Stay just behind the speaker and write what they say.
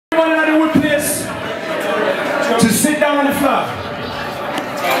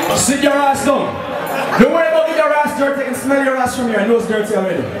Sit your ass down. Don't worry about your ass dirty. I can smell your ass from here. I know it's dirty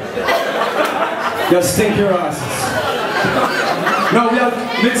already. Just stink your asses. Now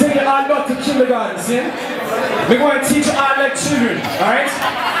we take it all back to kindergarten, see? We're going to teach you all like children, alright?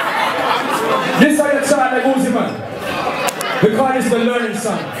 This side of the child like Uzimon. We call this the Learnin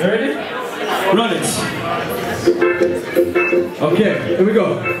song. You ready? Run it. Okay, here we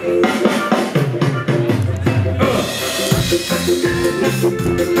go.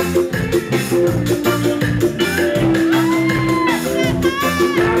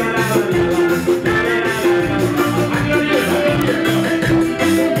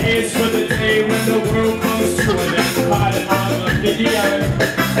 It's for the day when the world comes to an end.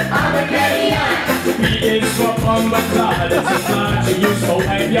 Armageddon. B is for Bombacard. It's a plan to use so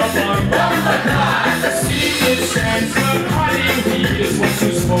wipe your Bombacard. C is stands for Cali. D is what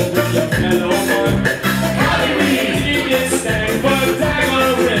you smoke with your fellow man. D is stand for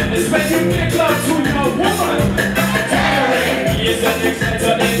Daggerin. It's when you make love to your woman. Daggerin. E is the next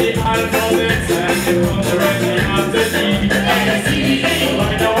letter in the alphabet. And it comes directly after D.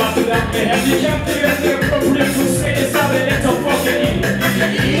 Right now after that, they have the captain and the appropriate to say it's not a letter fucking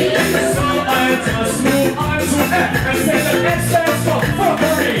E. So I just move on to F and say the F stands for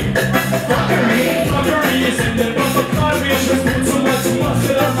fuckery. Fuckery? Fuckery is in the bumper car which was put too much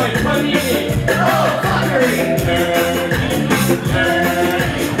mustard on my money. Oh, fuckery!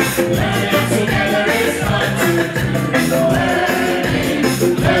 Learning together is fun to do. Learning.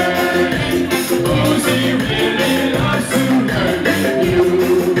 Uzi really loves to learn with you.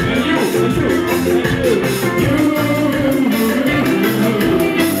 And you.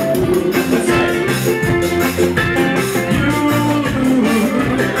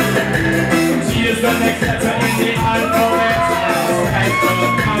 The next letter in the alphabet. And for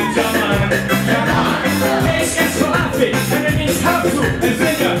Concernin. H is for happy, and it means have to, and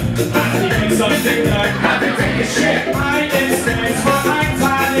finger. Happy means something like happy take a shit. I stands for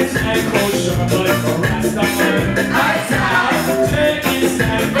italics and kosher, but for Rastaman. J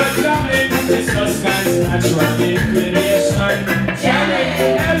stands for jamming. It's just man's natural inclination.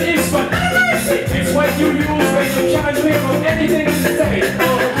 Jamming. L is for easy. It's what you use when you can't think of anything to say.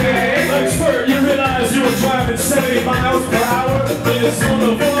 Okay. Like sir, you realize you were driving 70 miles per hour in the zone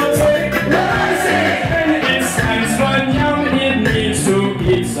of volunteering? And it stands for yum, it means to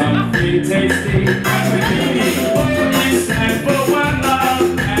eat something tasty. It stands for one love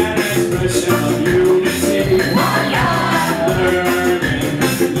and expression of unity.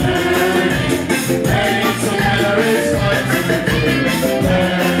 Learning together is fun to do.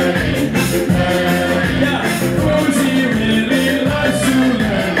 Yeah, Rosie really loves to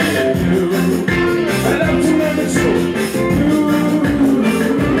learn with you. I love to learn with you.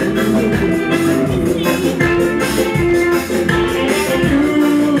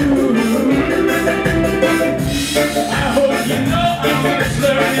 I hope you know how much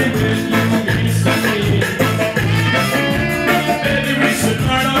learning with you means to me. Baby, we should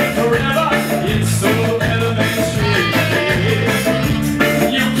learn on forever. It's so elementary.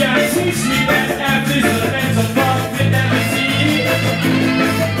 You can't teach me that F is the letter for fidelity.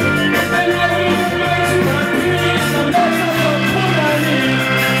 And I will learn to increase the letter for money.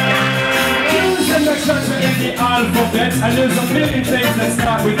 Use the next letter in the alphabet, and there's a million things that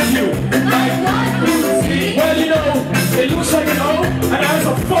start with Q. Like what? Well, you know, it looks like an O, and there's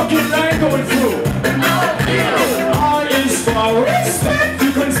a fucking line going through. R is for respect.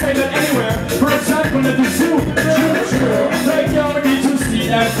 You can say that anywhere. For example, at the zoo. Like y'all need to see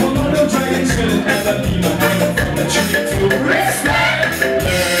that Komodo dragon chill and the lemur hanging from the tree to respect.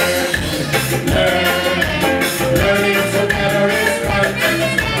 Learning together is fun.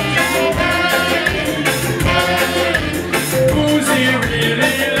 Uzi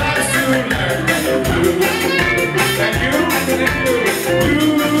really loves to learn. Thank you.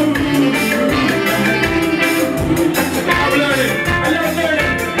 I'm learning. I love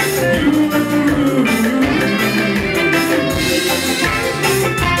learning.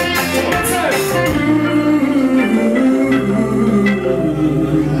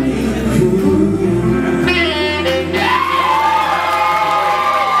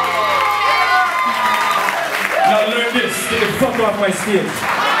 Now learn this. Get the fuck off my stage.